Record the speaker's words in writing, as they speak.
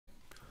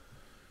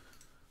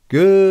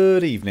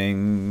Good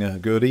evening,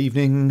 good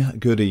evening,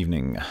 good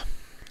evening.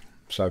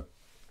 So,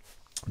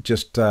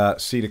 just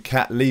see the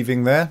cat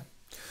leaving there.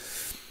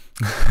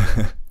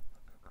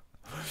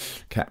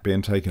 Cat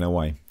being taken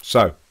away.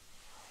 So,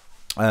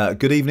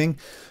 good evening.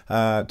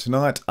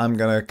 Tonight I'm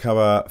going to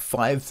cover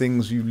 5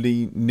 things you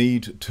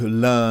need to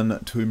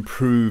learn to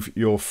improve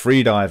your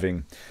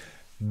freediving.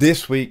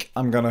 This week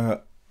I'm going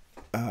to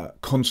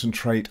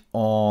concentrate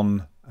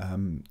on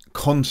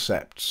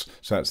concepts.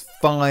 So it's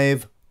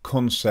 5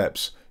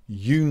 concepts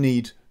you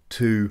need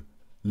to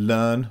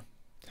learn.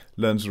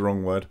 Learn's the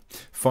wrong word.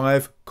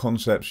 5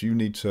 concepts you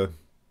need to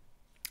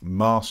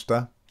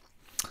master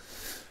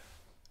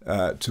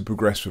to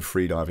progress with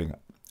freediving.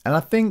 And I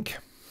think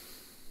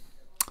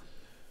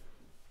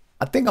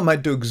I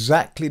might do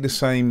exactly the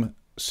same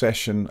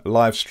session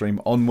live stream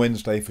on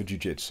Wednesday for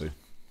jiu-jitsu,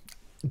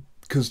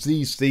 because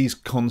these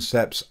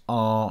concepts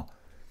are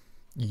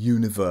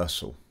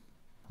universal.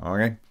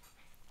 Okay,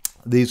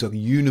 these are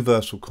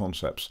universal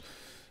concepts.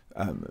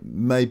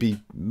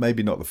 Maybe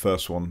not the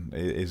first one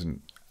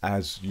isn't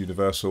as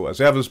universal as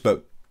the others,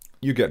 but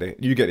you get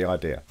the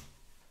idea.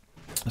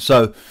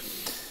 So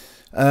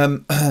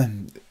I've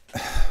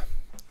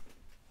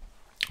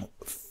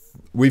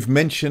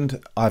mentioned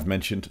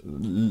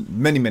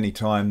many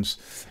times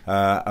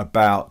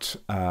about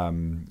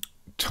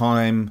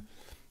time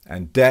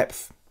and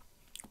depth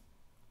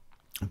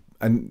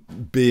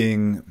and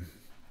being,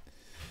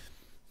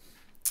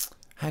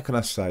 how can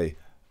I say,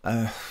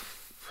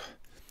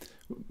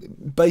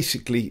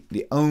 basically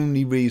the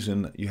only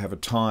reason you have a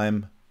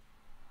time,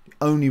 the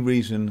only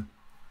reason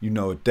you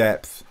know a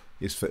depth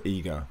is for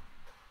ego.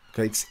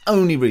 Okay, it's the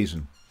only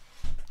reason.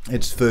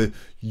 It's for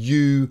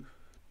you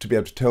to be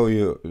able to tell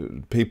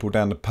you people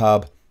down the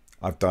pub,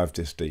 I've dived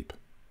this deep.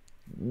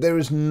 There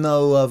is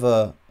no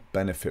other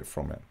benefit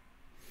from it.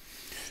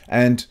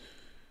 And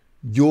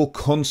your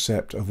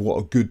concept of what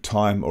a good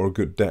time or a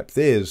good depth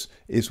is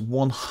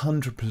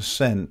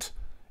 100%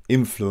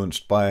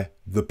 influenced by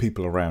the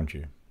people around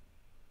you.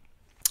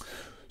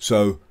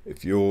 So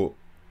if you're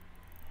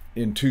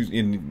in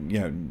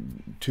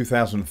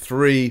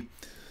 2003,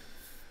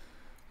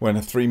 when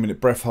a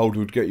 3-minute breath hold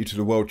would get you to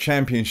the World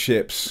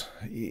Championships,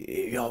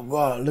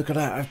 wow, look at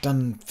that, I've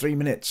done 3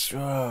 minutes.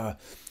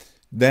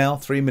 Now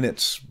 3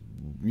 minutes,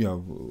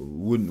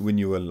 wouldn't win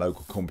you a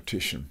local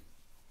competition.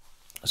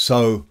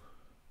 So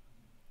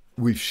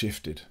we've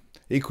shifted.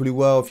 Equally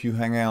well, if you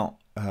hang out,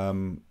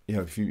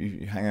 if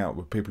you hang out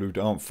with people who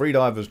aren't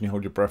freedivers and you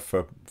hold your breath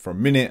for a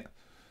minute,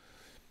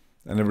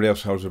 and everybody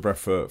else holds their breath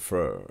for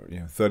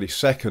 30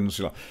 seconds.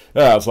 You're like,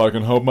 yeah, so I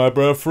can hold my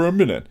breath for a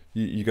minute.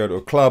 You go to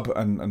a club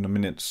and the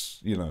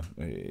minutes,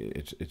 it's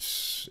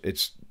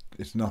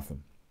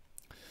nothing.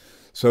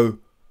 So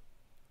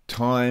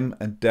time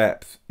and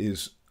depth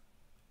is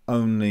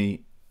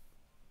only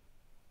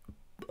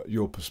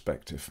your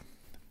perspective.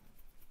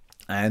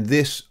 And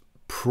this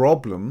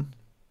problem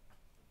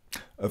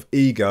of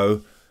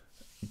ego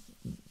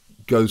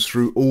goes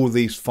through all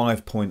these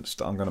 5 points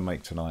that I'm going to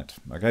make tonight.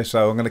 Okay,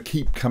 so I'm going to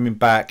keep coming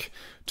back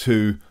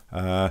to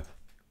the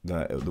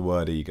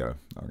word ego.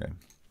 Okay,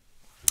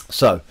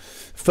 so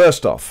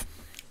first off,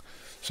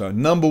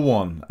 number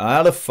 1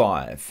 out of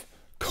 5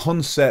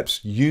 concepts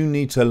you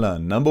need to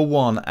learn. Number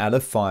 1 out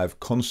of 5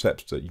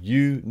 concepts that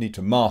you need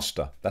to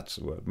master. That's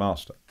the word,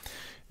 master.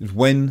 Is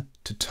when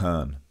to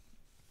turn.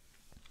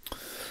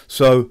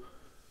 So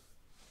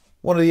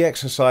one of the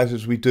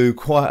exercises we do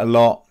quite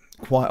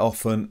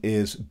often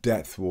is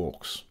depth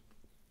walks,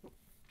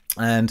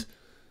 and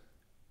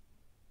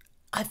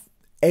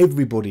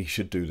everybody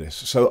should do this.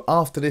 So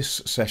after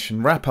this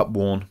session, wrap up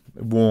warm,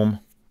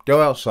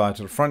 go outside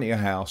to the front of your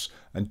house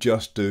and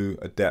just do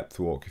a depth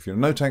walk. If you're a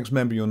No Tanks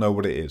member, you'll know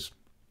what it is.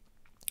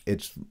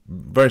 It's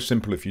very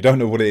simple. If you don't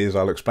know what it is,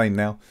 I'll explain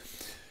now.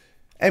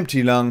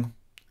 Empty lung,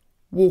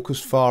 walk as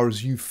far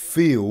as you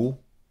feel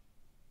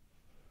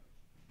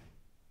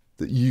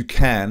that you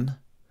can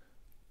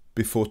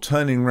before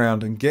turning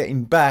around and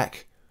getting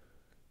back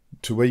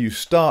to where you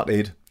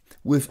started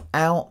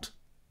without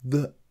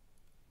the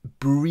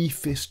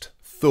briefest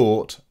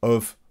thought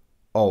of,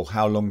 oh,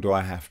 how long do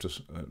I have to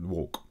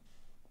walk?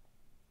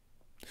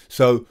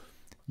 So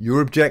your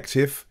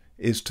objective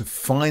is to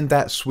find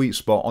that sweet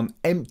spot on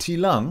empty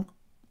lung.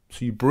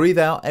 So you breathe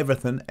out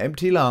everything,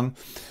 empty lung,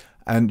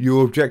 and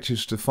your objective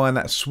is to find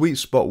that sweet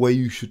spot where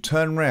you should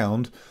turn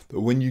around,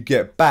 that when you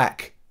get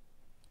back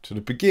to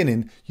the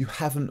beginning, you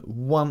haven't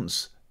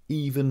once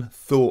even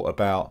thought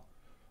about,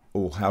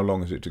 oh, how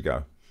long is it to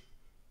go?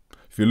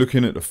 If you're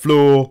looking at the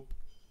floor,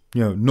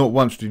 not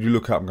once did you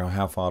look up and go,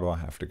 how far do I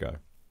have to go?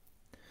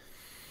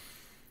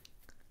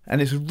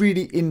 And it's a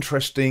really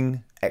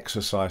interesting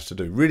exercise to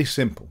do, really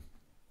simple.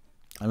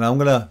 And I'm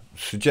going to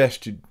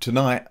suggest you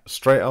tonight,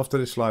 straight after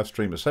this live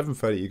stream at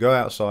 7:30, you go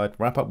outside,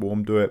 wrap up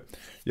warm, do it.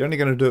 You're only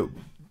going to do it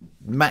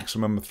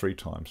maximum of 3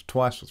 times,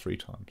 twice or 3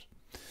 times.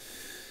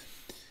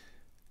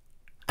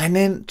 And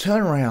then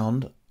turn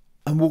around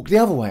and walk the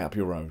other way up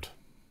your road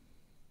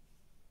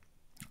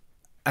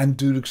and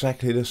do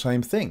exactly the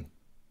same thing,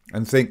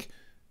 and think,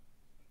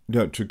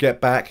 to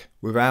get back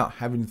without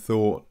having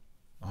thought,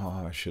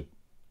 oh, I should,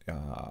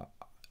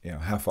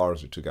 how far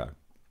is it to go?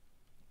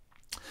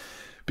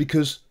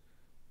 Because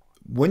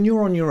when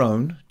you're on your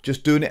own,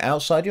 just doing it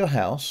outside your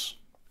house,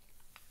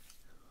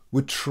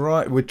 we're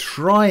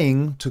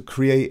trying to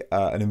create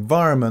an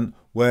environment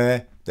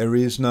where there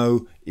is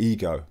no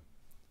ego.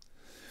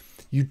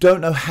 You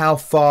don't know how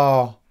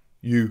far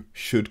you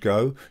should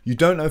go. You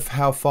don't know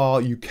how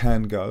far you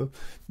can go.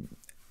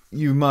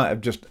 You might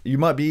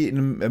be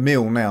eating a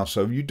meal now.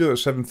 So you do it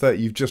at 7:30.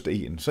 You've just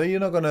eaten. So you're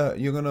not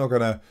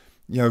gonna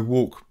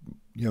walk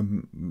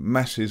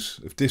masses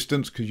of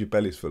distance because your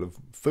belly's full of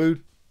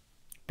food.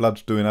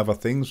 Blood's doing other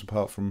things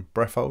apart from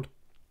breath hold.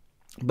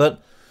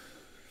 But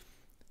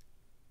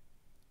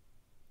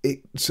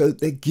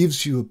it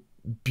gives you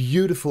a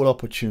beautiful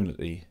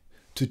opportunity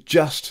to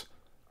just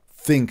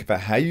think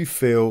about how you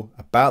feel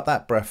about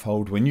that breath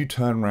hold when you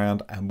turn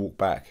around and walk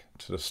back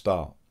to the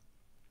start.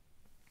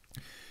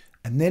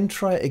 And then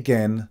try it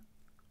again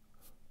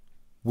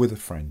with a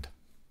friend.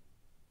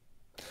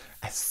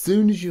 As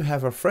soon as you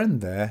have a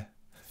friend there,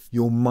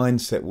 your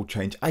mindset will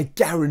change. I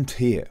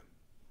guarantee it.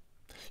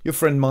 Your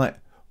friend might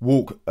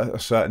walk a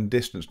certain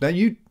distance. Now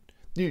you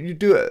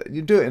do it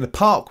in a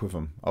park with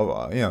them.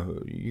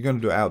 You're going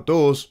to do it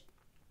outdoors.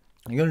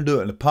 You're going to do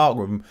it in a park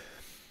with them.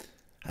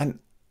 And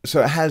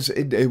so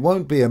it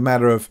won't be a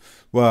matter of,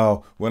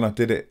 well, when I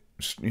did it,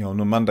 on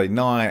a Monday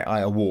night,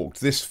 I walked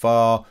this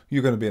far.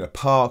 You're going to be in a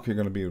park. You're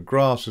going to be in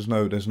grass. There's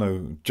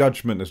no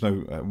judgment. There's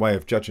no way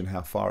of judging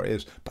how far it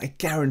is. But I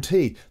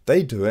guarantee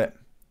they do it.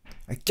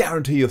 I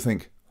guarantee you'll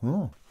think,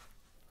 oh,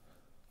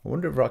 I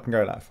wonder if I can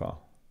go that far.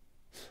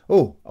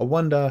 Oh, I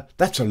wonder,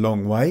 that's a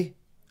long way.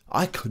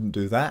 I couldn't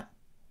do that.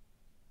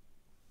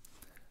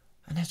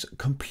 And it's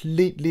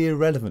completely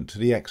irrelevant to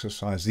the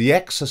exercise. The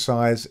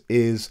exercise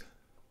is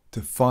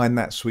to find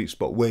that sweet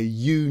spot where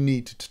you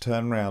need to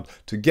turn around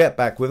to get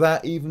back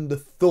without even the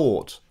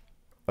thought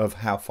of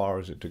how far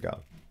is it to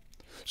go.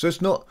 So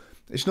it's not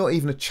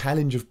even a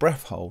challenge of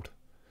breath hold.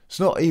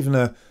 It's not even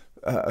a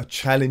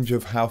challenge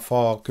of how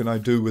far can I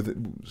do with it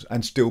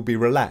and still be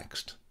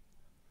relaxed.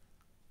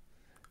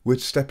 We're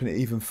stepping it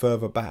even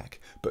further back.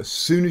 But as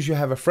soon as you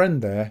have a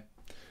friend there,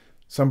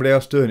 somebody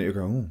else doing it, you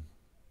go,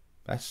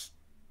 I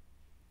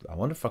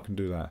wonder if I can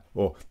do that.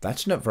 Or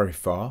that's not very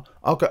far.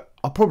 I'll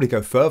probably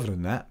go further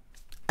than that.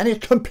 And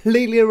it's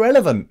completely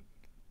irrelevant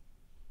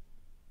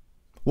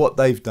what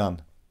they've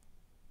done.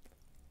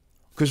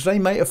 Because they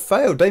may have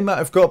failed. They might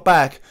have got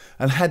back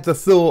and had the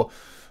thought,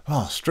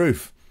 oh,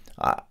 Struth.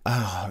 Or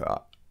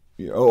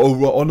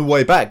on the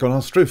way back, gone, oh,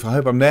 Struth, I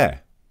hope I'm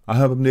there. I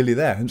hope I'm nearly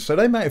there. And so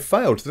they may have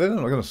failed. So they're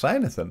not going to say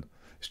anything.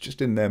 It's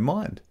just in their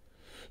mind.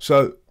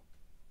 So,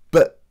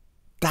 but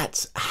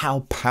that's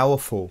how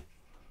powerful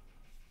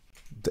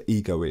the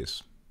ego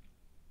is.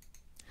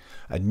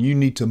 And you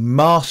need to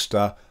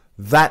master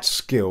that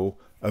skill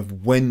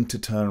of when to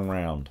turn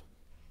around.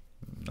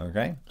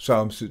 Okay?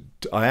 So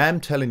I am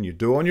telling you,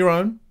 do it on your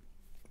own.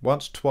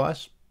 Once,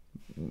 twice.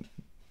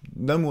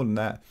 No more than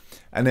that.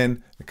 And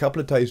then a couple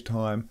of days'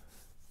 time,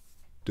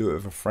 do it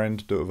with a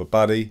friend, do it with a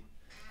buddy.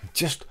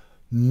 Just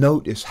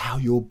notice how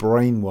your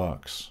brain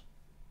works.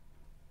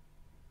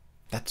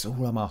 That's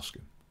all I'm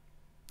asking.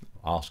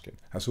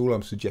 That's all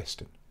I'm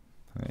suggesting.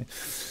 Okay?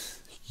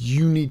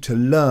 You need to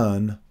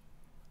learn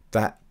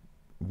that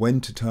when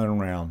to turn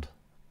around.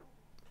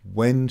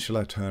 When shall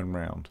I turn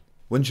around?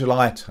 When shall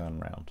I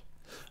turn around?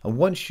 And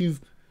once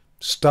you've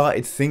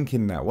started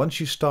thinking that, once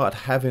you start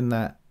having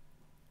that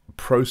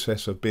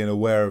process of being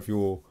aware of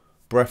your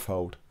breath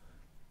hold,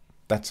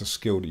 that's a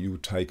skill that you will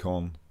take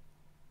on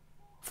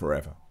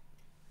forever.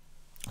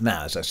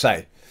 Now, as I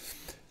say,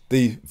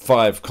 the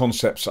 5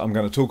 concepts I'm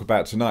going to talk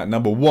about tonight,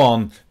 number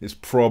 1 is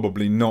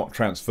probably not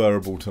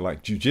transferable to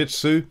like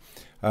jiu-jitsu.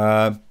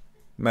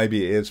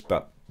 Maybe it is,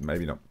 but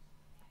maybe not.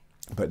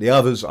 But the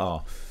others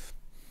are.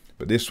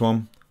 But this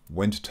one,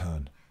 when to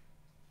turn.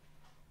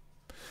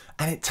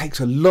 And it takes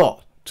a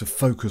lot to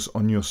focus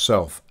on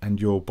yourself and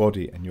your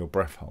body and your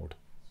breath hold.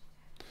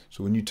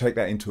 So when you take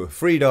that into a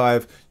free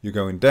dive, you're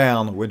going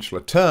down, when shall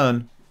I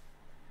turn?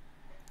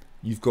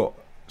 You've got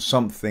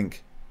something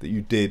that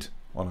you did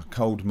on a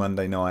cold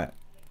Monday night,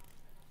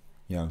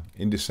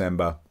 in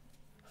December,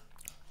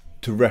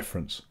 to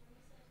reference.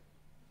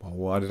 Well,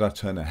 why did I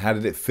turn it? How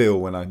did it feel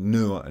when I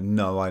knew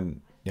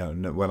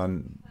when I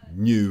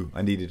knew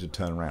I needed to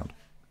turn around?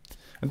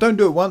 And don't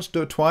do it once,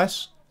 do it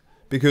twice,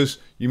 because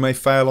you may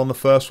fail on the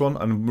first one.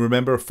 And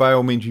remember, a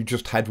fail means you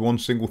just had one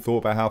single thought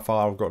about how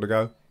far I've got to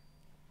go.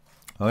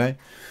 Okay.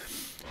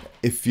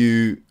 If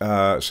you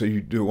so you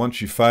do it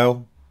once, you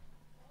fail.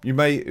 It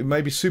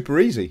may be super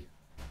easy.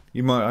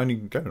 You might only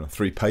go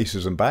 3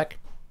 paces and back.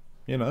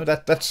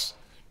 That's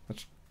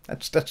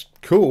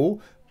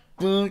cool.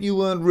 Well, you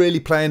weren't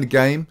really playing the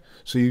game,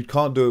 so you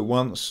can't do it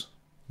once.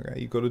 Okay,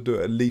 you've got to do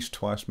it at least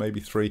twice, maybe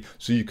 3,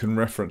 so you can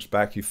reference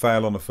back. You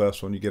fail on the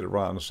first one, you get it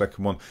right on the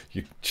second one.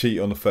 You cheat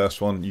on the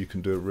first one, you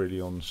can do it really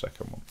on the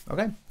second one.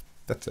 Okay,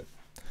 that's it.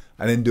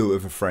 And then do it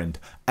with a friend,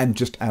 and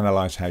just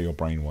analyze how your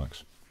brain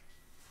works.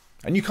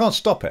 And you can't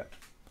stop it.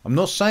 I'm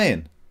not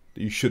saying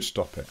that you should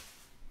stop it.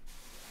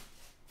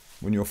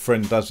 When your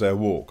friend does their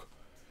walk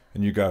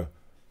and you go,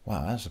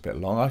 wow, that's a bit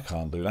long, I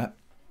can't do that.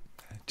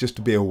 Just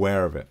to be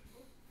aware of it.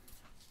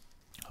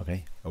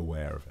 Okay,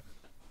 aware of it.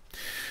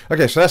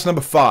 Okay, so that's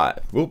number 5.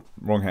 Whoop,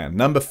 wrong hand.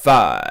 Number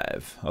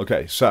 5.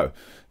 Okay, so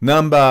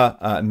number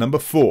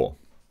 4.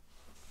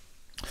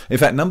 In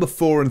fact, number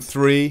 4 and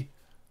 3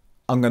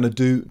 I'm going to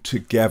do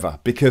together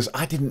because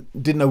I didn't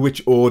know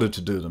which order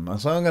to do them.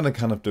 So I'm going to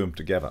kind of do them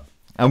together.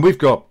 And we've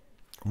got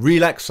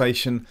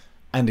relaxation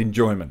and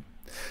enjoyment.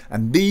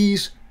 And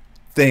these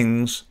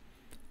things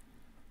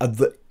are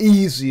the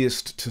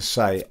easiest to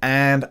say.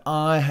 And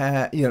I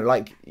have,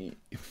 like,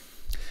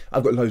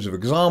 I've got loads of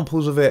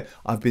examples of it.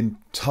 I've been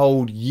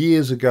told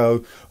years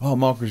ago, oh,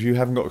 Marcus, you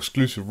haven't got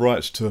exclusive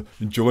rights to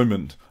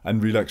enjoyment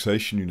and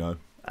relaxation,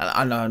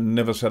 And I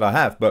never said I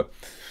have, but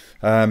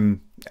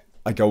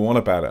I go on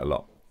about it a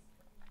lot.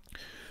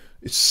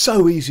 It's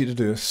so easy to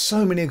do. There's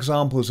so many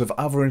examples of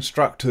other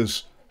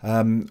instructors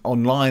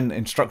online,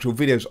 instructional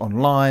videos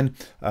online,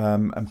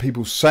 and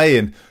people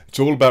saying it's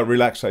all about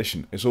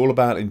relaxation, it's all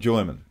about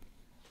enjoyment.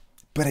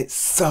 But it's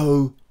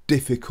so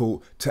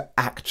difficult to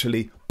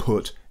actually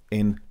put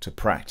into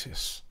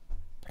practice.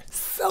 It's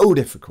so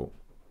difficult.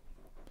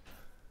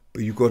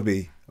 But you've got to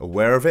be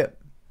aware of it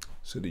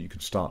so that you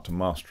can start to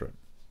master it.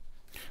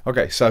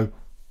 Okay, so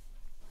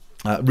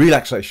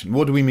relaxation.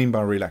 What do we mean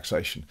by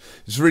relaxation?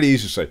 It's really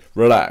easy to say,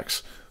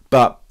 relax.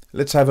 But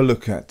let's have a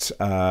look at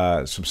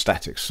some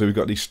statics. So we've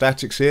got these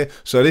statics here.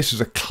 So this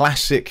is a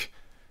classic.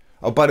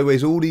 Oh, by the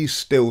way, all these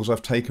stills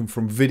I've taken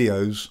from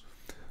videos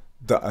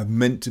that are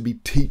meant to be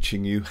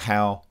teaching you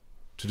how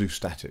to do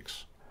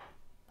statics.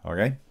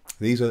 Okay?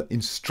 These are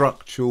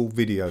instructional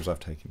videos I've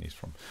taken these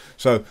from.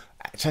 So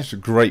it's actually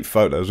a great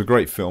photo. It's a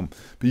great film.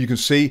 But you can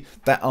see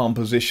that arm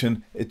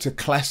position. It's a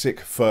classic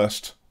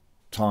first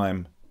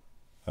time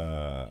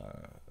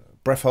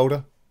breath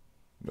holder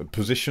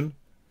position.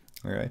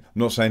 Okay, I'm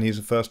not saying he's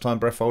a first time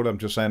breath holder, I'm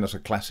just saying that's a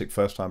classic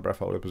first time breath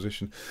holder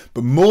position.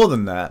 But more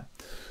than that,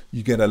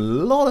 you get a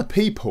lot of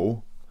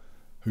people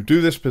who do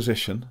this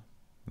position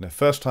in their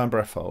first time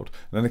breath hold,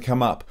 and then they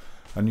come up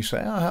and you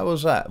say, oh, how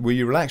was that? Were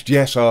you relaxed?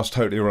 Yes, I was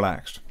totally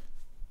relaxed.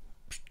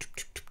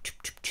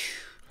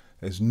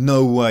 There's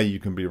no way you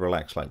can be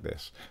relaxed like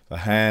this. The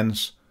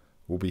hands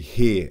will be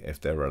here if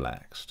they're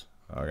relaxed.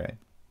 Okay,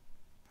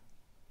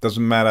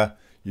 doesn't matter.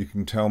 You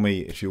can tell me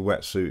it's your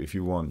wetsuit if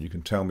you want. You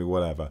can tell me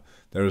whatever.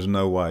 There is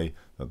no way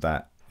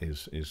that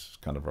is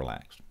kind of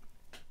relaxed.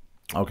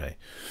 Okay.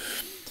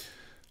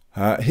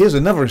 Here's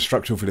another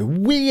instructional video.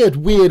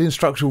 Weird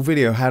instructional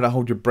video. How to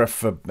hold your breath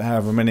for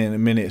however many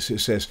minutes. It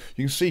says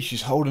you can see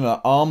she's holding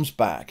her arms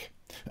back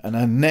and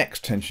her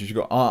neck's tension. She's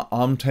got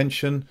arm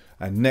tension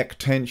and neck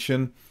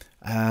tension,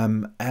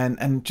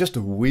 and just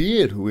a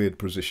weird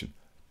position.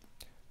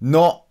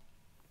 Not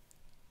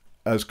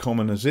as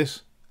common as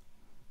this,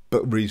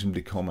 but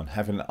reasonably common,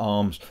 having the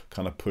arms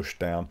kind of pushed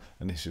down,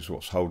 and this is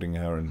what's holding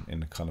her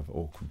in a kind of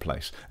awkward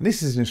place. And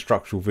this is an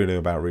instructional video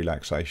about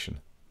relaxation,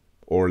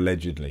 or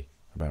allegedly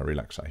about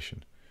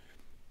relaxation.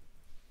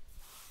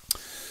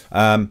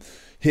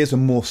 Here's a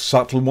more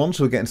subtle one,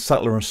 so we're getting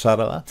subtler and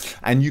subtler,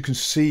 and you can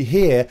see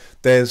here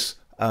there's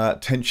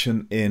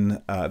tension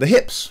in the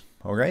hips.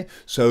 Okay,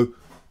 so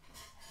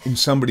in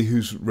somebody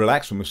who's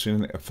relaxed, and we've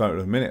seen a photo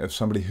in a minute of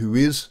somebody who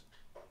is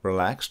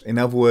relaxed, in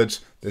other words,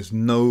 there's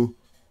no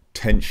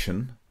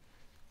tension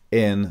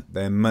in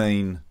their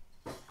main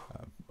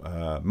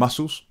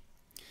muscles.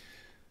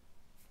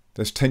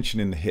 There's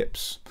tension in the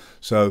hips.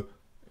 So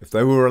if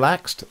they were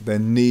relaxed, their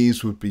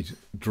knees would be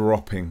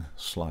dropping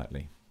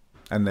slightly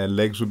and their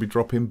legs would be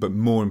dropping, but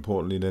more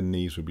importantly, their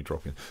knees would be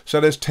dropping. So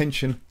there's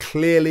tension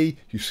clearly.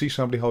 You see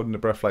somebody holding the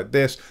breath like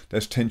this,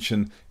 there's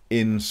tension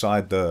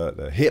inside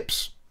the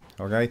hips.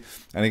 Okay,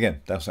 and again,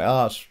 they'll say,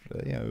 it's,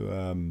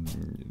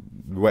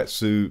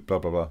 wetsuit, blah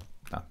blah blah.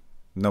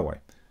 No way.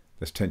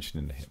 There's tension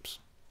in the hips.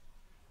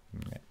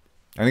 Okay.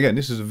 And again,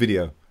 this is a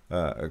video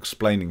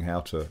explaining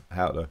how to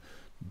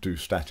do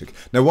static.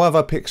 Now, why have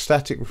I picked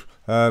static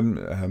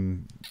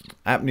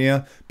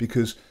apnea?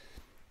 Because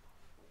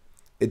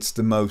it's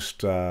the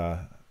most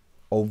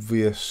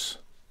obvious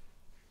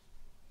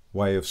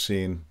way of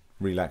seeing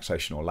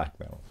relaxation or lack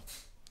thereof.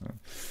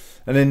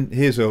 And then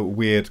here's a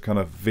weird kind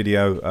of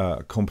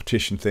video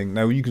competition thing.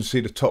 Now you can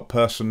see the top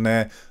person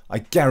there. I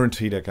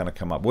guarantee they're going to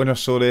come up. When I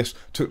saw this,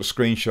 took the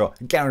screenshot,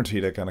 I guarantee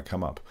they're going to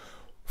come up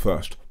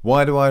first.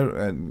 Why do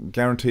I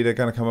guarantee they're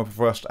going to come up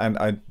first? And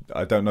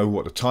I don't know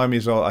what the time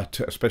is. I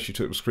especially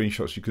took the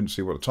screenshots, you couldn't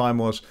see what the time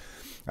was.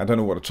 I don't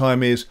know what the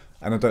time is,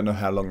 and I don't know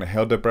how long they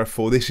held their breath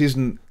for. This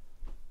isn't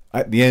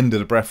at the end of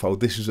the breath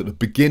hold. This is at the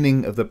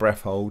beginning of the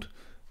breath hold,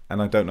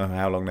 and I don't know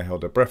how long they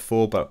held their breath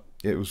for, but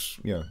it was,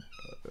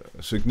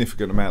 a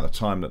significant amount of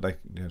time that they,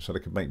 so they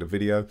could make the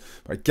video.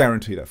 But I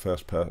guarantee that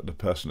the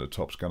person at the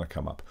top is going to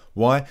come up.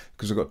 Why?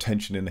 Because they've got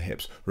tension in the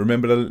hips.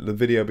 Remember the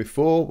video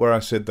before where I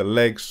said the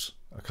legs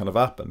are kind of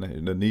up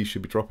and the knees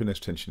should be dropping? There's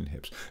tension in the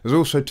hips. There's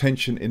also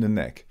tension in the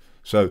neck.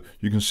 So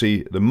you can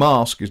see the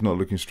mask is not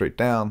looking straight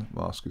down.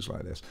 The mask is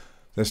like this.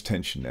 there's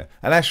tension there.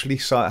 And actually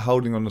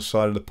holding on the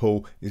side of the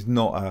pool is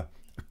not a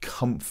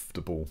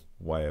comfortable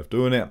way of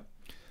doing it.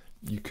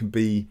 You can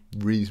be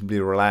reasonably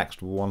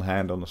relaxed with one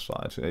hand on the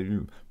side,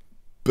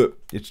 but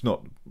it's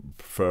not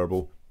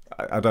preferable.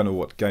 I don't know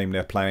what game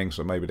they're playing,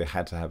 so maybe they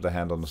had to have their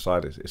hand on the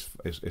side.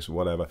 It's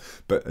whatever.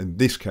 But in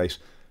this case,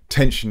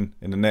 tension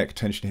in the neck,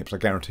 tension in the hips, I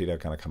guarantee they're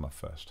going to come up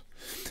first.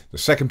 The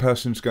second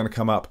person who's going to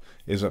come up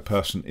is a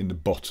person in the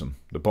bottom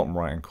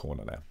right hand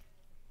corner there.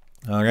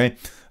 Okay,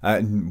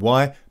 and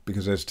why?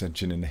 Because there's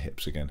tension in the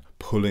hips again,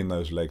 pulling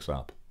those legs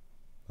up.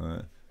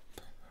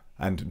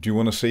 And do you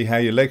want to see how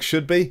your legs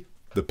should be?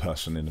 The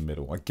person in the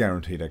middle. I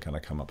guarantee they're going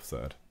to come up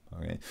third.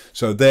 Okay,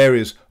 so there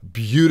is a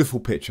beautiful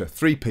picture.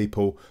 3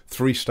 people,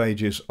 3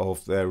 stages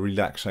of their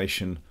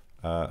relaxation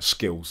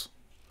skills.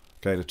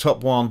 Okay, the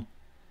top one,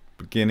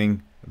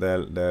 beginning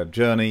their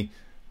journey.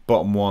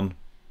 Bottom one,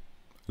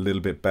 a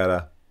little bit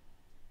better.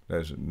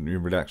 There's new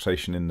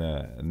relaxation in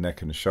the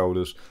neck and the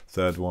shoulders.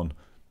 Third one,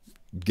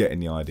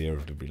 getting the idea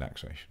of the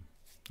relaxation.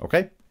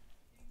 Okay,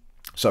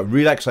 so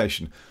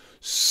relaxation,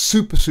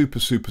 super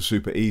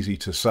easy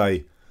to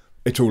say.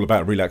 It's all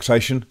about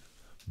relaxation.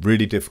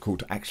 Really difficult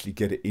to actually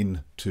get it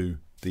into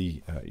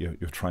the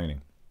your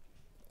training.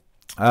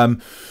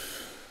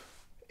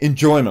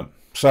 Enjoyment.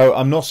 So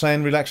I'm not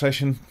saying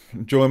relaxation,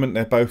 enjoyment.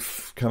 They're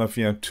both kind of,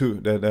 you know,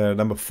 they're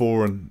number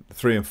 4 and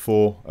 3 and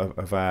 4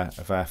 of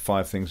our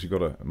 5 things you've got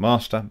to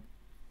master.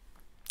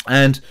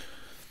 And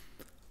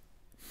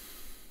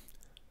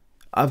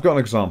I've got an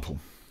example.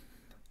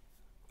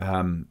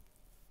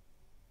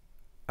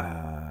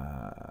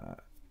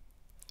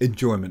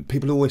 Enjoyment.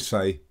 People always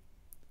say,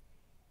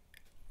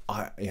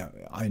 I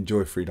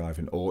enjoy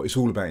freediving, or it's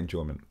all about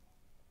enjoyment.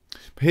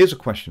 But here's a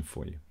question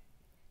for you.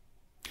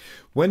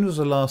 When was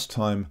the last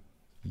time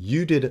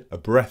you did a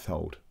breath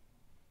hold,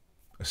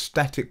 a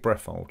static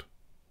breath hold,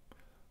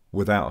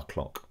 without a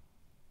clock?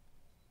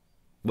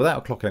 Without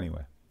a clock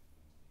anywhere.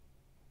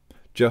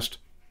 Just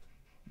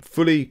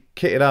fully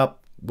kitted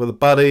up with a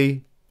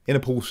buddy in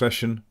a pool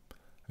session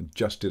and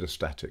just did a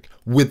static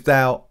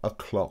without a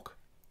clock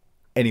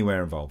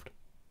anywhere involved.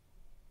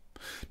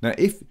 Now,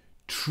 if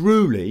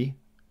truly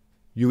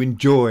you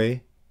enjoy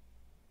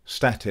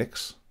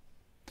statics,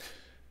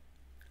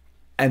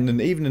 and then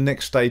even the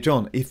next stage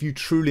on, if you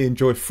truly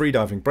enjoy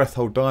freediving, breath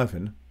hold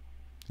diving,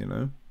 you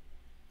know,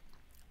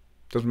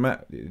 doesn't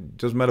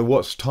matter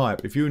what's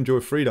type. If you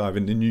enjoy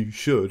freediving, then you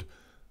should,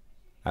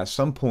 at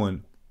some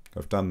point,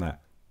 have done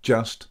that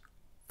just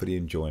for the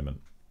enjoyment.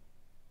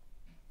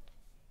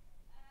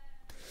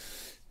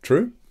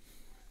 True?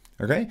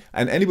 Okay?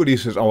 And anybody who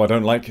says, "Oh, I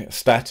don't like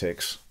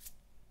statics,"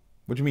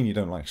 what do you mean you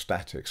don't like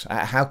statics?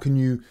 How can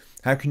you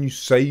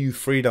say you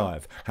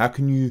freedive? How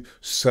can you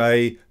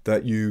say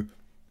that you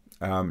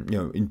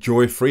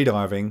enjoy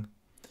freediving,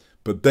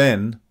 but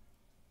then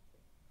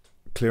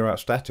clear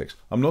out statics?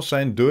 I'm not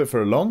saying do it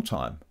for a long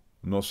time.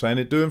 I'm not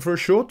saying do it for a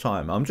short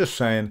time. I'm just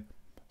saying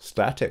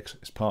statics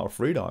is part of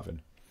freediving.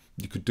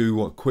 You could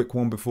do a quick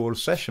one before the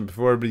session,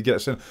 before everybody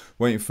gets in,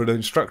 waiting for the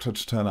instructor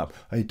to turn up.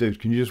 "Hey, dude,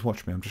 can you just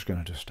watch me? I'm just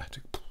going to do a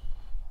static."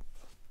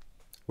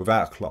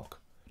 Without a clock.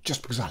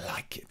 Just because I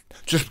like it.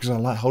 Just because I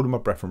like holding my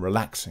breath and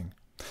relaxing.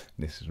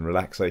 This is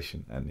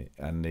relaxation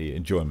and the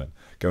enjoyment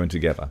going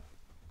together.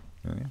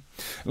 Okay.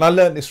 And I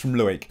learned this from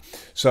Loic.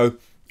 So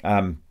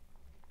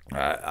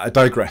I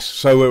digress.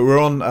 So we're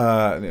on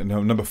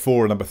number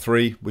 4 or number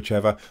 3,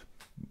 whichever.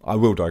 I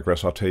will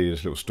digress. I'll tell you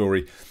this little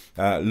story.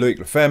 Loic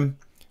Lefebvre,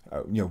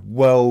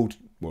 world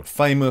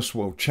famous,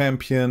 world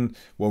champion,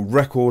 world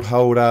record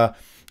holder.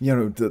 You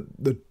know,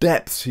 the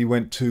depths he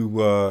went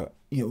to,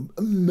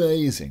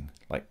 amazing.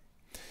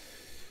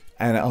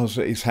 And I was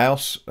at his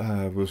house.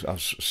 I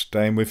was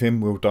staying with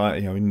him. We were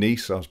in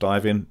Nice. I was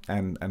diving,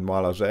 and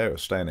while I was there, I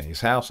was staying at his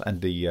house,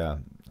 and we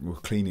were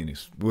cleaning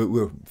we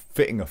were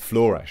fitting a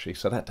floor actually.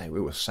 So that day we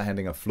were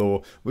sanding a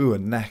floor. We were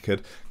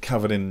knackered,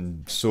 covered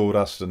in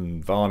sawdust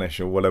and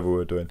varnish or whatever we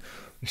were doing.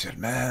 He said,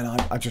 "Man,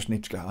 I just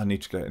need to go. I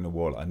need to get in the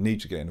water. I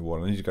need to get in the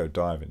water. I need to go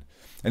diving."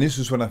 And this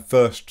was when I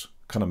first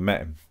kind of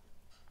met him.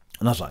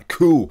 And I was like,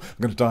 "Cool, I'm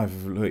going to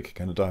dive with Loic.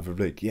 Going to dive with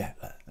Loic. Yeah,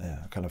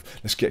 kind of.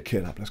 Let's get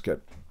kit up. Let's get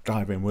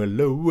diving with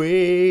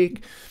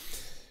Loic."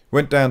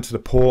 Went down to the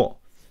port.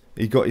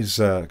 He got his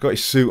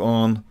suit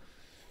on.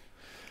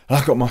 And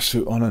I got my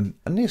suit on,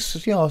 and this,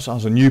 I was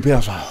a newbie. I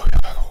was like,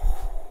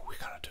 "Oh, we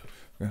gotta do it."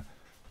 Yeah.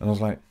 And I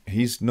was like,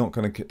 "He's not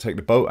going to take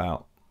the boat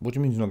out." "What do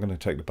you mean he's not going to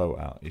take the boat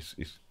out?"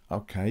 He's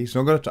okay. He's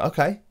not going to.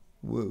 Okay,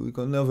 we've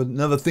got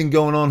another thing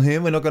going on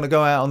here. We're not going to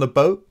go out on the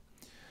boat.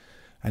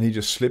 And he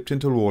just slipped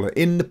into the water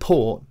in the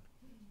port,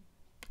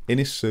 in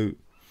his suit.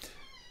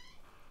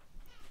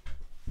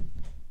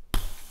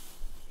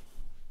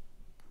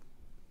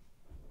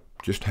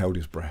 Just held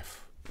his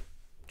breath.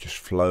 Just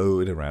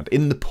floated around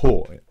in the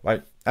port.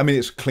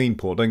 It's a clean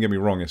port. Don't get me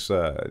wrong. It's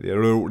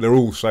they're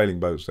all sailing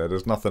boats there.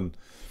 There's nothing.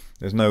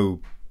 There's no.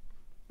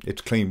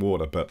 It's clean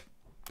water, but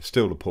it's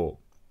still the port.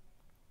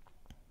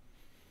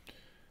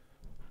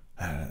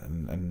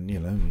 And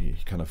he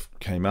kind of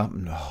came up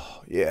and,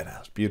 "Oh yeah,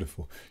 that's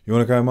beautiful. You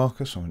want to go,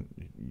 Marcus?" I went,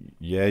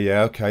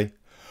 yeah, okay.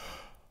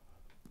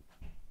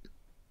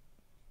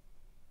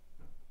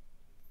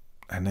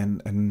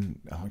 then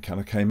I kind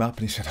of came up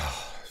and he said,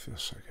 oh, it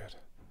feels so good.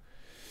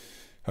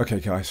 Okay,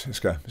 guys, let's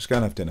go. Let's go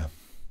and have dinner.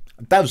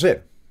 And that was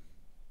it.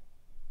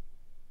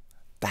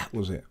 That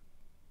was it.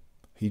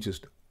 He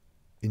just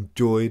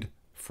enjoyed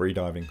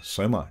freediving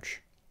so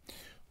much.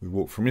 We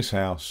walked from his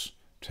house,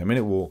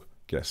 10-minute walk,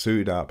 get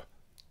suited up,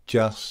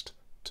 just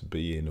to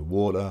be in the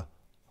water,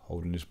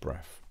 holding his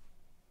breath.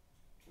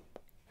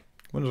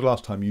 When was the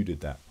last time you did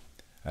that?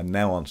 And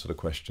now answer the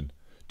question.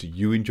 Do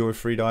you enjoy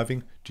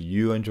freediving? Do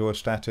you enjoy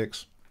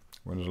statics?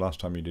 When was the last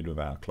time you did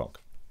without a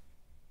clock?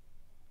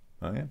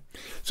 Oh, yeah.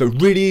 So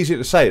really easy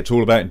to say it's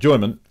all about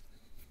enjoyment.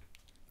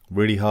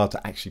 Really hard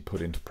to actually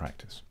put into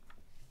practice.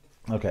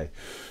 Okay,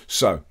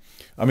 so,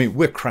 I mean,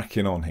 we're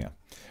cracking on here.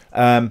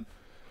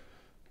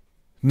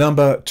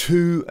 Number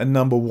 2 and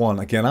number 1.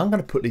 Again, I'm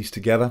going to put these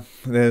together.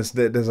 There's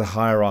a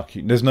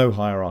hierarchy. There's no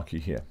hierarchy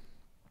here.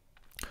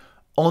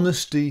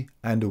 Honesty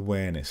and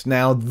awareness.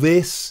 Now,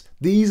 these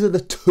are the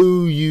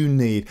 2 you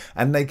need,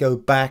 and they go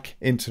back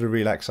into the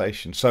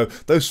relaxation. So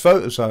those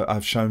photos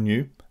I've shown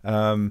you,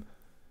 the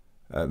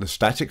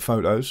static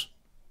photos,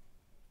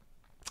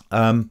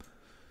 you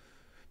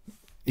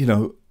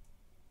know,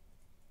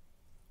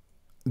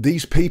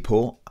 these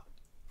people,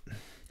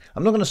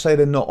 I'm not going to say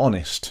they're not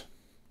honest.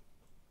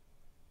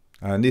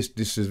 And this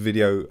is a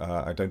video,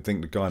 I don't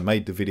think the guy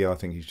made the video, I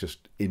think he's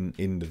just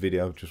in the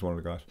video, just one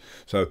of the guys.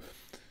 So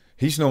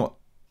he's not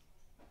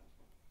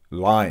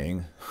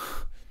lying,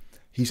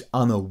 he's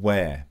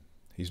unaware.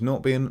 He's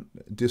not being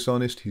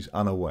dishonest, he's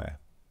unaware.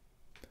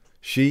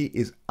 She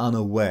is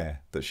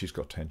unaware that she's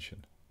got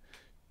tension.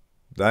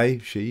 They,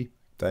 she,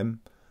 them,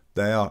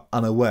 they are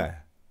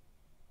unaware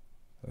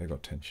that they've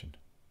got tension.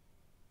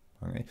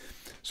 Okay,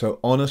 so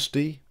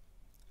honesty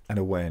and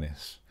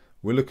awareness.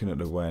 We're looking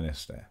at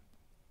awareness there.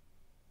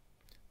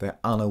 They're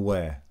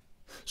unaware.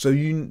 So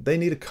they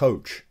need a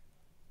coach.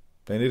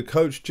 They need a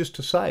coach just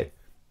to say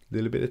a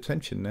little bit of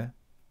tension there.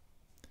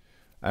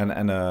 And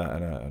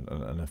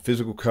a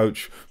physical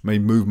coach may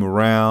move them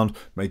around,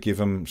 may give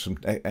them some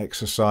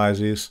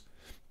exercises,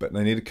 but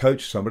they need a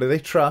coach, somebody they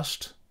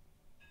trust,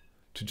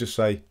 to just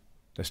say,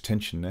 there's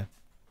tension there.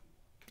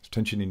 There's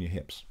tension in your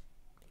hips.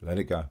 Let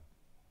it go.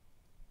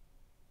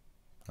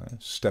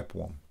 Right, step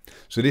 1.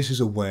 So this is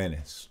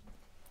awareness.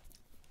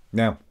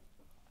 Now,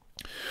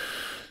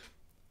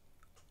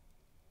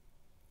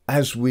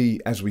 as we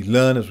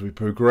learn, as we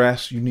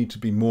progress, you need to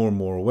be more and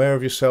more aware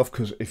of yourself,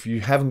 because if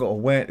you haven't got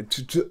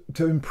awareness,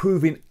 to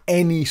improve in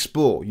any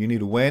sport, you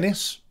need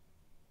awareness.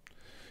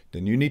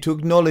 Then you need to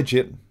acknowledge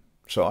it.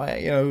 So I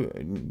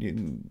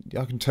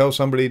can tell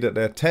somebody that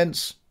they're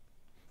tense.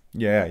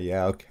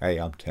 Yeah, okay,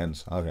 I'm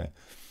tense. Okay.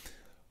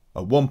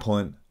 At one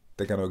point,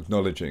 they're going to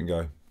acknowledge it and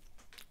go,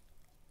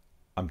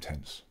 I'm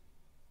tense.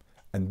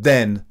 And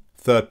then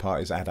third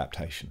part is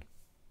adaptation.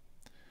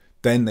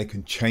 Then they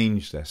can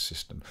change their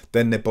system.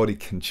 Then their body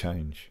can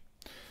change.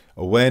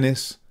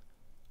 Awareness,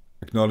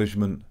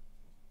 acknowledgement,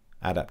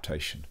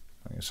 adaptation.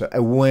 Okay, so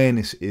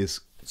awareness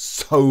is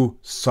so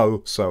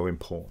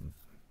important.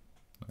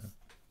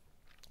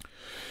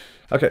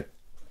 Okay,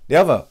 the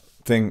other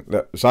thing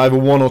that's either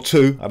 1 or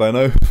 2, I don't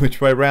know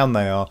which way around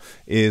they are,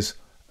 is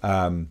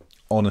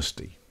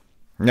honesty.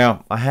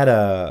 Now, I had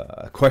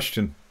a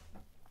question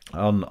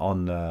on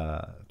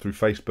through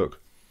Facebook,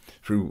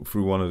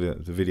 through one of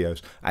the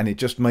videos, and it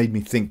just made me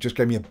think, just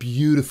gave me a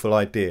beautiful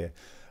idea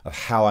of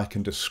how I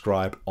can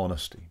describe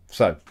honesty.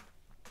 So,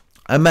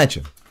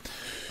 imagine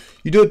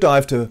you do a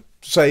dive to,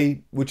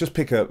 say, we'll just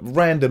pick a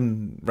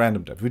random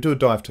dive. We do a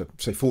dive to,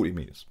 say, 40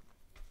 meters.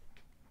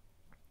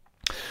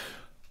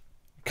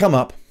 Come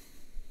up,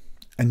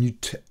 and you,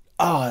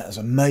 that's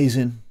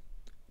amazing.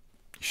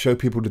 You show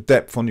people the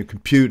depth on your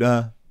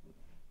computer.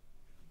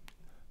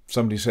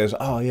 Somebody says,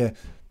 oh yeah,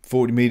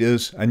 40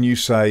 meters, and you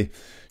say,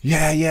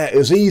 yeah, it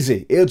was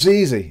easy, it's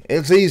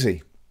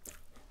easy.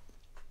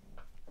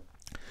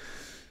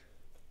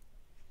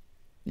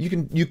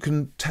 You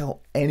can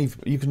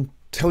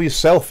tell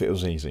yourself it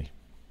was easy.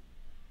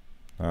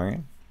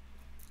 Alright?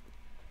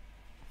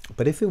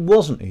 But if it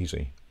wasn't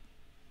easy,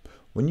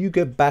 when you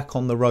get back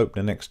on the rope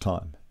the next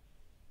time,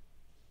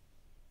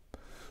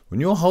 when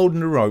you're holding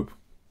the rope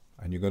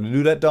and you're going to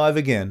do that dive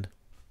again,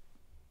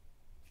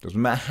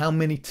 doesn't matter how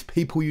many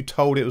people you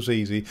told it was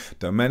easy,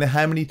 don't matter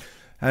how many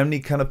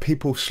kind of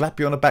people slap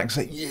you on the back and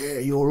say, yeah,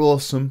 you're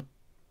awesome.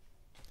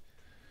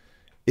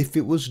 If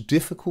it was a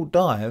difficult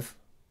dive,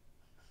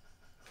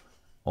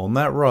 on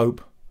that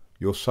rope,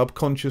 your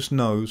subconscious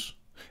knows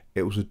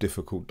it was a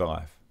difficult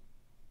dive.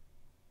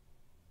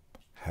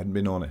 Hadn't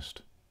been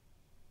honest.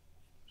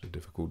 It was a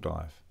difficult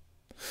dive.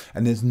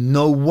 And there's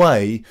no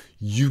way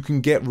you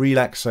can get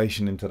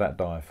relaxation into that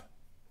dive.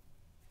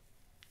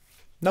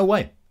 No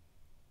way.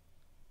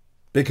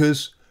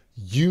 Because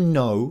you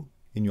know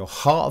in your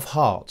heart of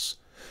hearts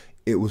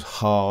it was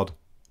hard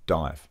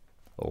dive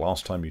the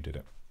last time you did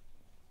it.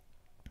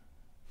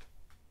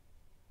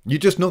 You're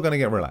just not going to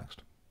get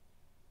relaxed.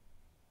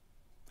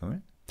 All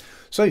right?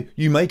 So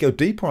you may go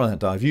deeper on that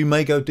dive, you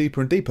may go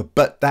deeper and deeper,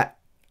 but that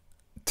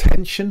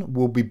tension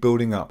will be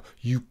building up.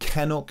 You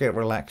cannot get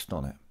relaxed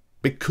on it.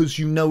 because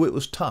you know it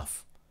was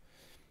tough.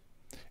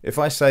 If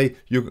I say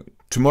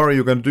tomorrow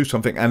you're going to do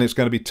something and it's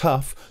going to be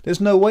tough, there's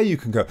no way you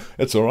can go,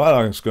 it's all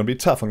right, it's going to be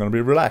tough, I'm going to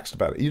be relaxed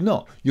about it. You're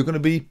not. You're going to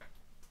be,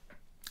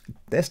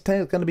 there's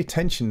going to be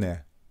tension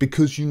there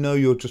because you know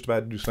you're just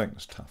about to do something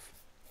that's tough.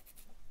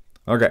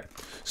 Okay,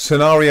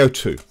 scenario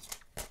 2.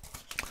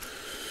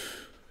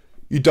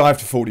 You dive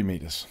to 40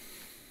 meters.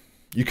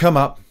 You come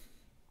up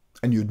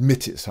and you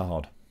admit it's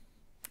hard.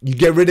 You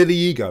get rid of the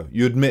ego.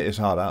 You admit it's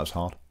hard. That was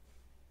hard.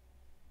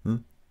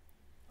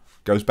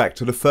 Goes back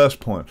to the first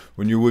point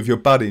when you're with your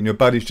buddy and your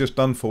buddy's just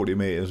done 40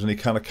 meters and he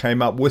kind of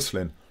came up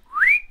whistling.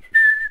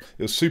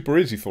 It was super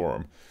easy for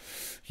him.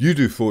 You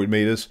do 40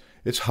 meters.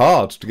 It's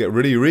hard to get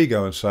rid of your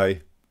ego and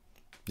say,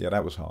 yeah,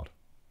 that was hard.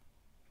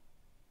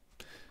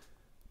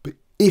 But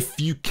if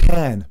you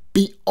can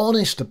be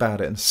honest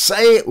about it and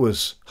say it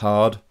was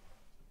hard,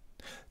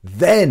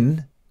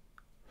 then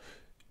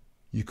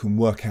you can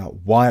work out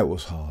why it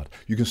was hard.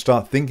 You can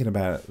start thinking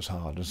about it was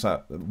hard and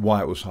start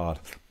why it was hard.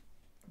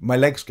 My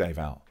legs gave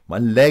out. My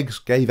legs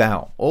gave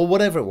out. Or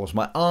whatever it was.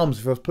 My arms,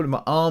 if I was putting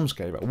my arms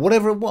gave out.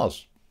 Whatever it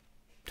was.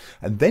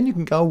 And then you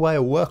can go away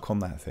and work on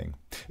that thing.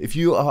 If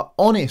you are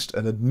honest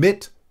and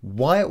admit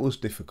why it was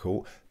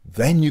difficult,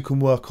 then you can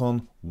work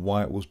on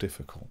why it was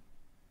difficult.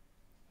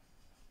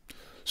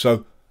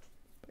 So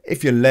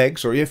if your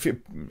legs or if your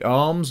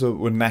arms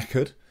were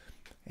knackered,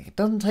 it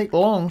doesn't take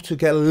long to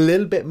get a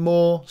little bit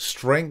more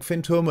strength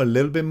into them, a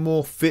little bit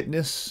more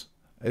fitness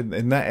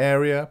in that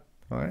area.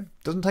 All right?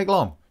 Doesn't take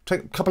long.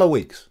 Take a couple of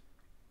weeks.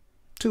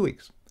 2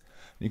 weeks.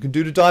 You can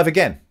do the dive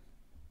again.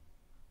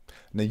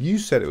 Now you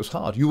said it was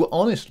hard. You were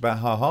honest about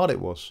how hard it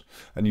was.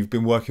 And you've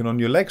been working on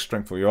your leg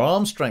strength or your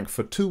arm strength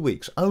for 2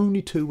 weeks.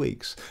 Only 2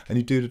 weeks. And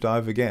you do the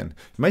dive again.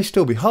 It may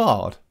still be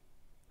hard,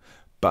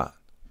 but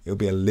it'll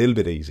be a little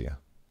bit easier.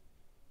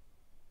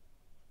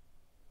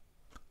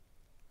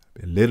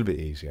 A little bit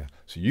easier.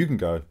 So you can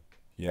go,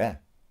 yeah,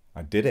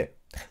 I did it.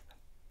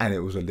 And it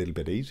was a little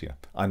bit easier.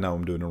 I know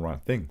I'm doing the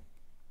right thing.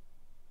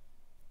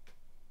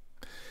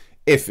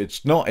 If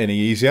it's not any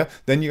easier,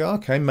 then you go,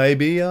 okay,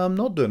 maybe I'm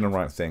not doing the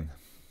right thing.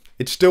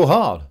 It's still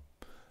hard.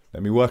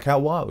 Let me work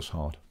out why it was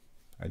hard.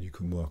 And you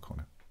can work on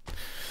it.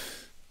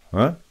 All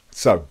right?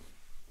 So,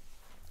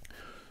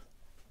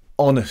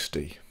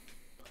 honesty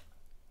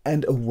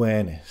and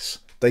awareness.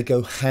 They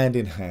go hand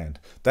in hand.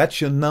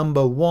 That's your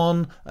number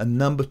 1 and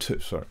number 2.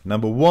 Sorry,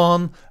 number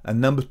 1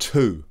 and number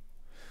 2.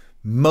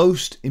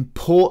 Most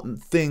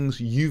important things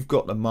you've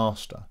got to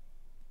master.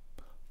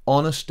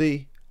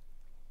 Honesty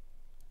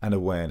and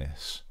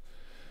awareness.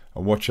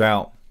 And watch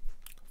out.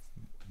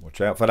 Watch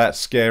out for that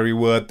scary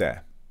word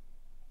there.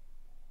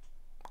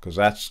 Because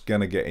that's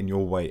going to get in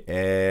your way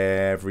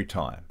every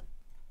time.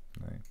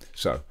 Right?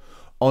 So,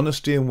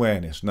 honesty and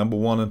awareness, number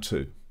 1 and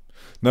 2.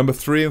 Number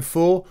 3 and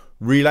 4,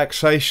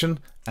 relaxation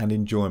and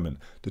enjoyment.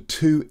 The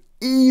 2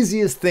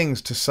 easiest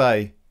things to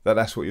say that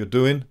that's what you're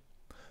doing.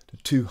 The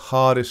 2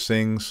 hardest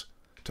things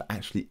to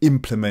actually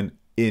implement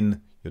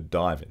in your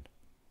diving.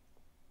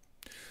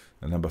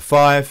 And number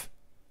 5,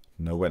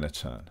 know when to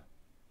turn.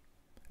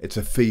 It's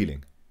a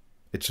feeling.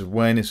 It's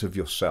awareness of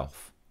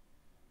yourself.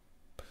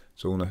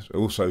 So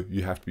also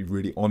you have to be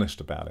really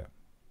honest about it.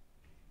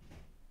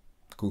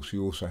 Of course,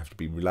 you also have to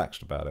be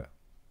relaxed about it.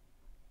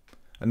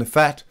 And the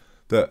fact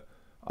that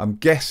I'm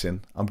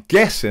guessing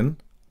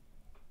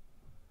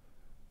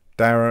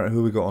Darren,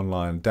 who we got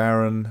online?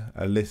 Darren,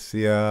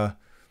 Alicia,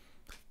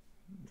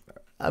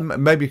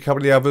 and maybe a couple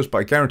of the others, but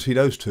I guarantee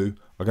those 2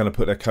 are going to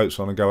put their coats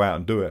on and go out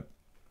and do it.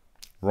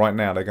 Right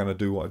now, they're going to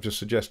do what I've just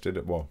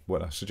suggested. Well,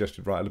 what I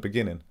suggested right at the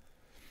beginning.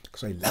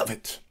 Because they love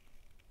it.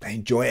 They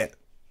enjoy it.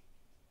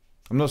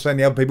 I'm not saying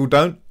the other people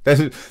don't.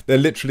 They're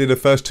literally the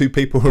first 2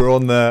 people who are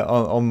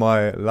on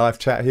my live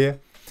chat here.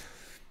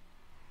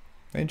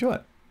 They enjoy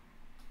it.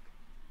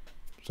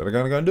 So they're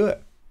going to go and do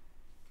it.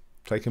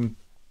 Take them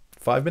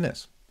 5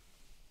 minutes.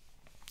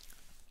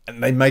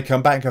 And they may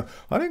come back and go,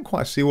 I didn't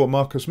quite see what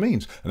Marcus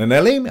means. And then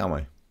they'll email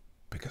me.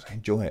 Because they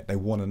enjoy it. They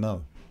want to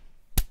know.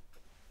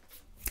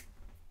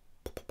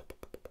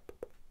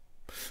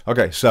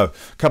 Okay, so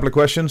a couple of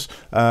questions.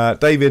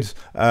 David,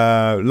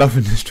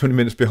 loving this 20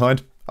 minutes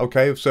behind.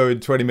 Okay, so in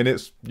 20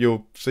 minutes,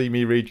 you'll see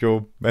me read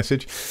your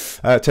message.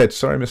 Ted,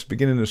 sorry I missed the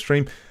beginning of the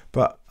stream,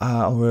 but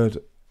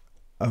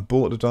I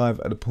bought the dive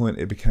at the point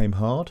it became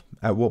hard.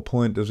 At what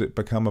point does it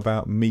become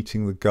about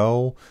meeting the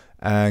goal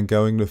and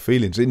going with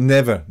feelings? It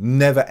never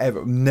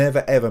ever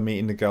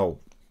meeting the goal.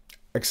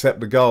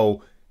 Except the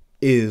goal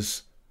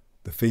is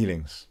the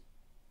feelings.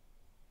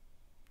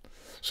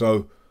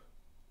 So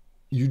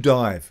you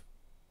dive.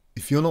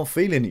 If you're not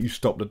feeling it, you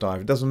stop the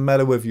dive. It doesn't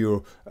matter whether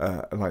you're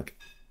like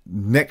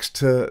next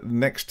to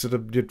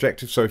the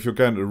objective. So if you're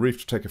going to the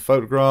reef to take a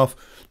photograph,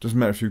 doesn't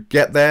matter if you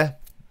get there,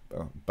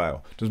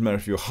 bail. Doesn't matter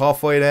if you're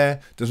halfway there.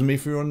 Doesn't matter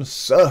if you're on the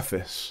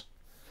surface.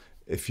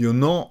 If you're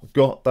not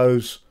got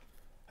those,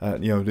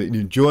 the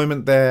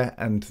enjoyment there,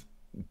 and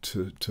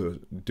to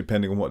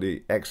depending on what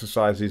the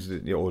exercise is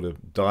or the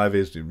dive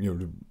is,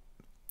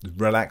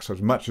 relax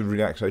as much of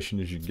relaxation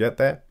as you can get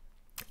there,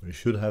 or you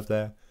should have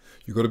there.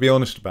 You've got to be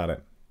honest about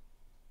it.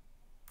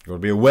 You've got to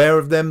be aware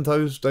of them,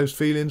 those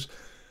feelings,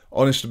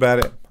 honest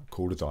about it,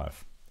 call a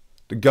dive.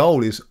 The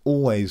goal is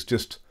always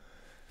just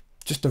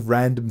a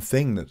random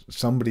thing that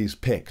somebody's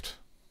picked.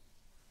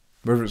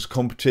 Whether it's a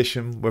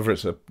competition, whether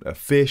it's a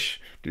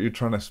fish that you're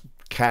trying to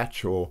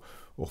catch or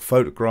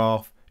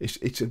photograph,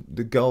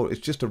 the goal. It's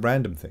just a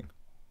random thing.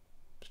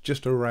 It's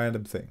just a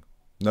random thing.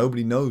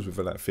 Nobody knows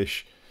whether that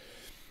fish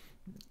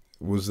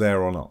was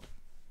there or not.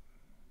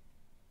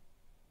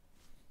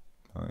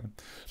 Okay.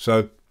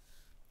 So,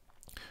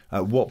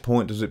 at what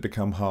point does it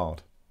become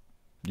hard?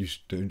 You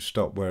don't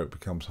stop where it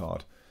becomes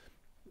hard.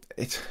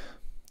 The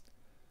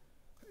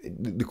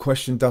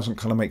question doesn't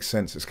kind of make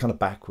sense. It's kind of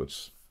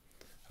backwards.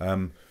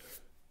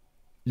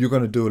 You're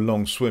going to do a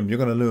long swim. You're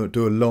going to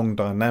do a long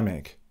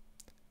dynamic.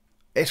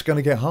 It's going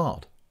to get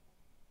hard.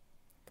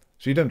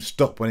 So you don't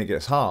stop when it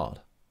gets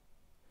hard.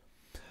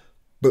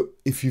 But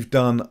if you've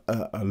done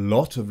a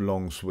lot of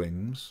long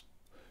swings,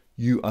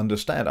 you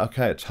understand,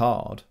 okay, it's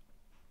hard,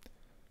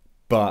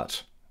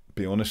 but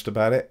be honest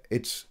about it.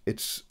 It's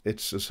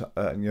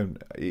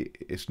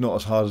not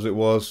as hard as it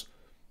was,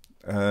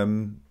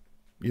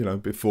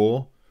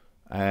 before,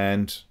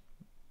 and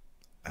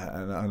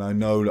I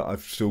know that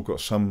I've still got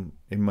some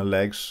in my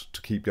legs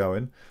to keep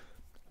going.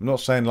 I'm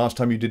not saying last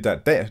time you did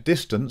that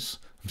distance.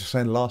 I'm just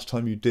saying last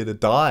time you did a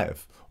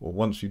dive, or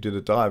once you did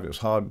a dive, it was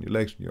hard on your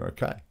legs and you're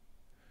okay.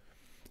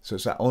 So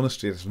it's that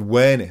honesty, this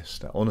awareness,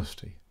 that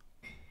honesty.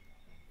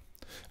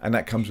 And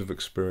that comes with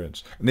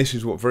experience. And this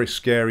is what's very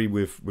scary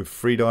with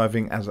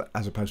freediving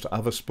as opposed to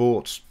other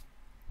sports.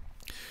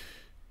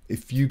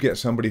 If you get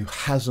somebody who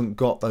hasn't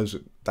got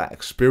that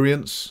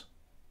experience,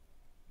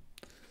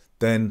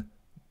 then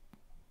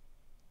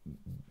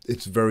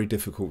it's very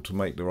difficult to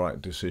make the right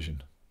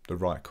decision, the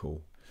right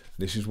call.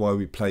 This is why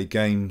we play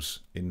games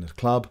in the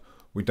club.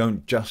 We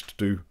don't just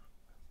do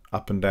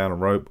up and down a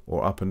rope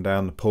or up and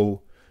down the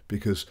pool,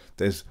 because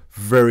there's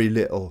very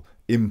little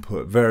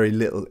input, very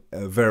little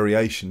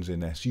variations in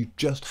there. So you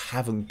just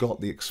haven't got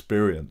the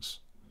experience,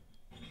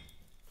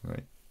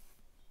 right?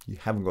 You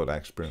haven't got that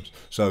experience.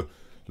 So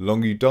the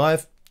longer you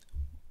dive,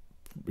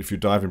 if you're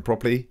diving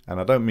properly, and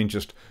I don't mean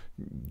just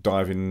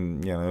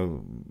diving,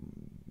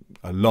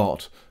 a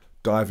lot,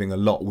 diving a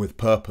lot with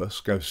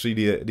purpose. Go see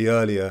the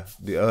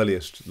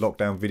earliest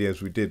lockdown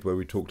videos we did where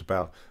we talked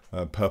about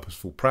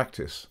purposeful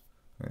practice.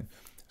 Okay?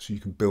 So you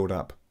can build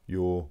up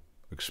your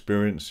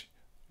experience,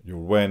 your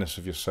awareness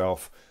of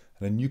yourself,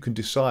 and then you can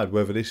decide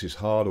whether this is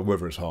hard or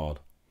whether it's hard.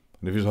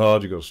 And if it's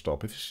hard, you've got to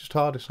stop. If it's just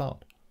hard, it's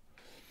hard.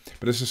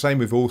 But it's the same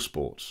with all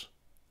sports.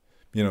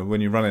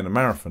 When you're running a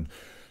marathon,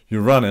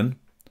 you're running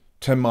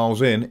 10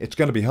 miles in, it's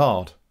going to be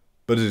hard.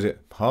 But is it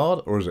hard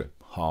or is it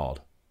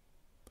hard?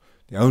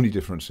 The only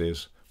difference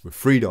is with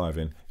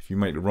freediving, if you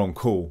make the wrong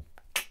call,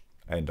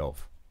 end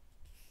of.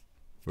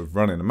 With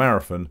running a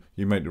marathon,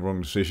 you make the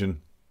wrong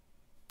decision,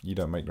 you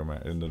don't make the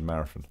end of the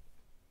marathon.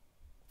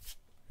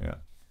 Yeah.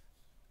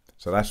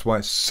 So that's why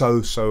it's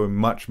so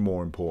much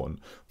more important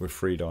with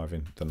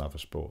freediving than other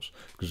sports.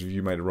 Because if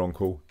you make the wrong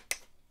call,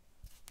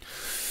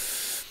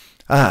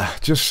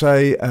 just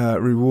say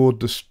reward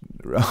the.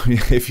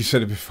 If you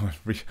said it before,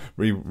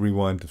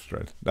 rewind the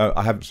thread. No,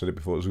 I haven't said it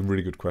before. It was a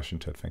really good question,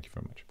 Ted. Thank you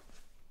very much.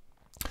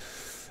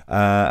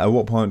 At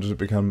what point does it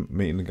become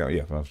meeting the goal?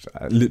 Yeah,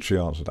 I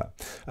literally answered that.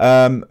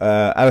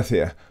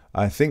 Alethea,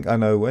 I think I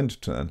know when to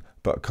turn,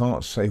 but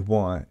can't say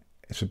why.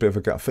 It's a bit of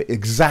a gut fit.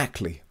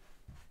 Exactly.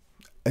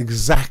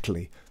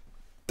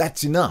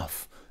 That's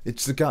enough.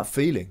 It's the gut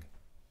feeling.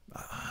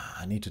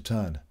 I need to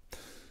turn.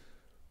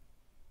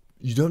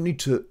 You don't need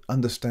to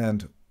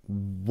understand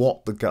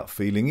what the gut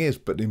feeling is,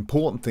 but the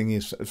important thing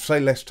is,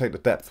 say, let's take the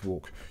depth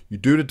walk. You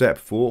do the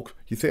depth walk,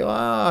 you think,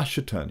 I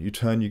should turn. You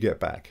turn, you get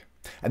back.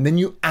 And then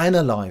you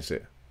analyze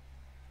it.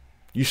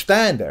 You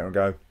stand there and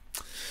go,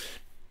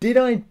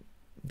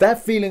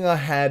 that feeling I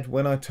had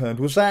when I turned,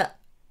 was that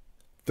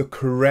the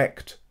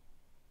correct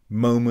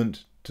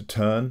moment to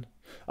turn?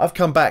 I've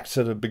come back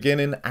to the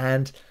beginning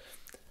and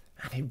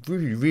it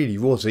really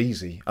was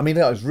easy. I mean,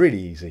 that was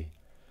really easy.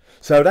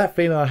 So that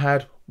feeling I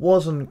had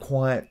wasn't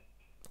quite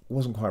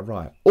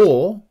right.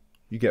 Or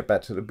you get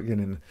back to the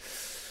beginning.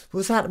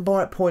 Was that the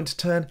right point to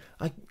turn?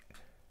 It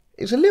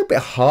was a little bit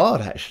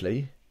hard,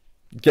 actually.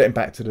 Getting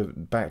back to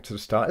the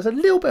start. It's a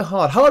little bit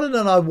hard, harder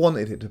than I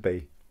wanted it to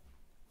be.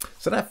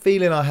 So that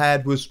feeling I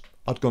had was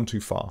I'd gone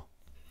too far.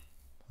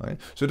 Right?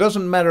 So it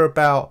doesn't matter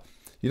about,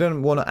 you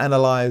don't want to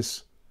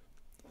analyze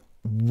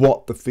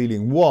what the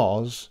feeling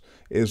was.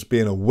 It was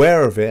being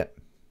aware of it,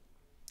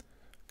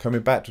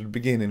 coming back to the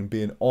beginning and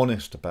being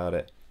honest about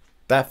it.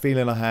 That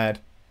feeling I had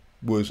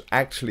wasn't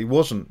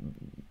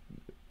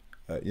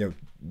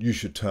you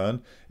should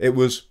turn. It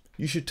was,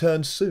 you should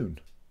turn soon.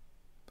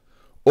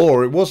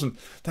 Or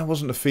that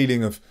wasn't a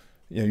feeling of,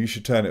 you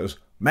should turn. It was,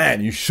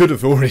 man, you should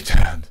have already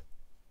turned.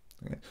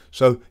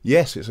 So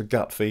yes, it's a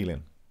gut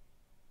feeling.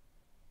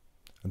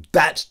 And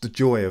that's the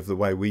joy of the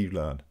way we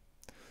learn,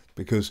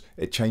 because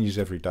it changes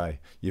every day.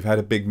 You've had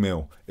a big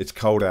meal. It's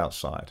cold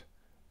outside.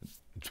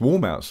 It's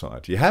warm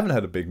outside. You haven't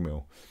had a big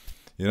meal.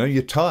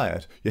 You're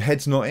tired. Your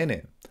head's not in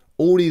it.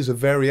 all these are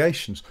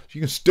variations. So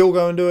you can still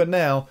go and do it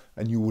now,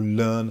 and you will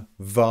learn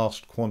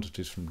vast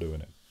quantities from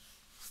doing it.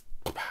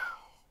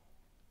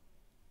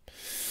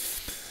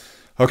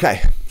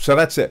 Okay, so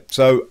that's it.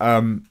 So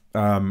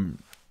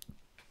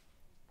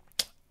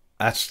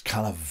that's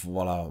kind of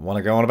what I want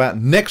to go on about.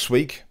 Next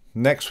week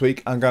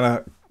I'm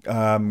gonna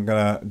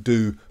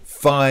do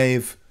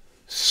 5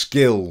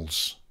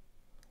 skills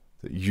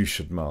that you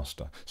should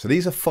master. So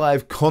these are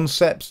 5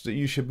 concepts that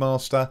you should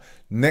master.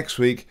 Next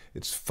week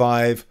it's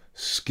 5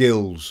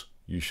 skills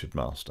you should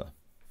master.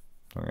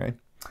 Okay.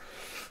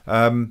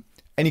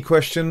 Any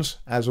questions?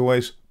 As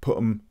always, put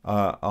them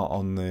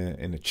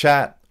in the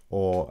chat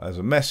or as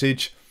a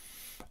message,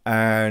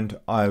 and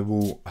I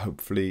will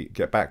hopefully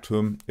get back to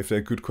them if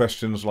they're good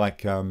questions.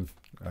 Like I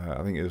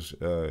think it was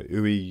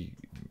Uwe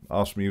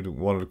asked me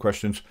one of the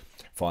questions.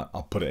 Fine,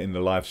 I'll put it in the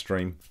live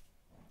stream.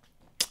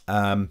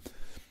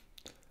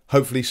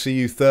 Hopefully see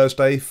you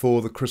Thursday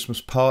for the Christmas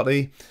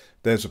party.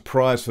 There's a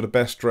prize for the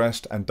best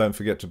dressed, and don't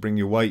forget to bring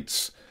your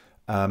weights.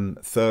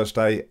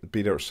 Thursday,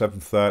 be there at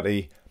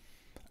 7:30.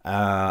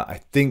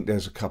 I think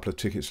there's a couple of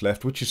tickets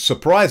left, which is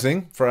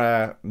surprising for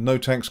our No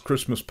Tanks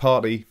Christmas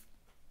party,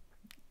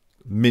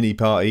 mini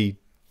party,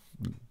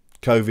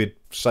 COVID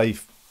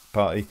safe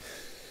party.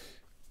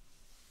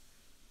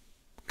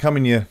 Come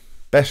in your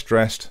best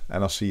dressed,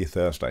 and I'll see you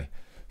Thursday.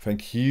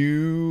 Thank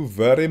you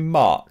very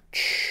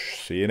much.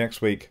 See you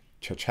next week.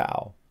 Ciao,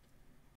 ciao.